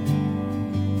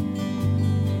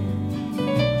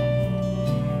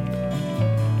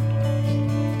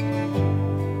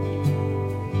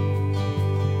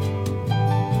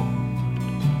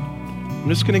 I'm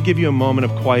just going to give you a moment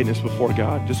of quietness before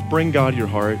God. Just bring God your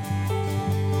heart.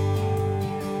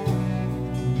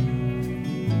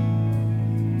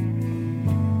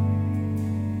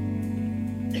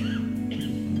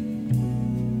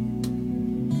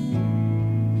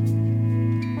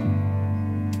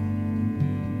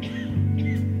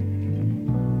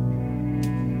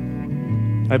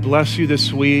 I bless you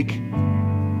this week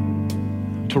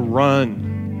to run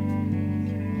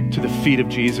to the feet of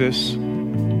Jesus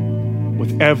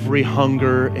with every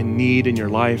hunger and need in your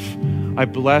life. I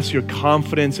bless your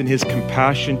confidence in His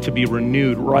compassion to be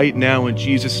renewed right now in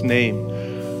Jesus'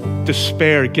 name.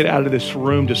 Despair, get out of this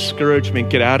room.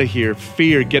 Discouragement, get out of here.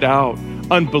 Fear, get out.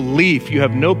 Unbelief, you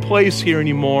have no place here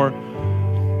anymore.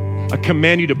 I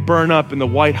command you to burn up in the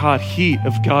white-hot heat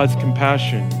of God's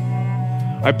compassion.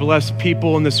 I bless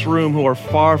people in this room who are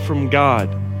far from God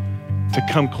to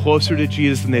come closer to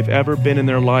Jesus than they've ever been in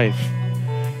their life.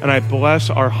 And I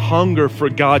bless our hunger for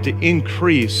God to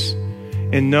increase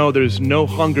and know there's no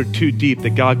hunger too deep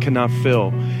that God cannot fill.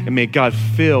 And may God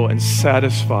fill and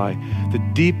satisfy the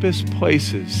deepest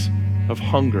places of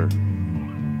hunger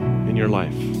in your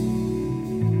life.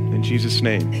 In Jesus'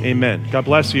 name, amen. God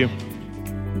bless you.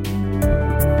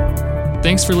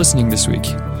 Thanks for listening this week.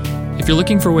 If you're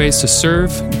looking for ways to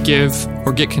serve, give,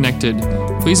 or get connected,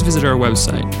 please visit our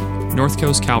website,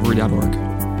 northcoastcalvary.org.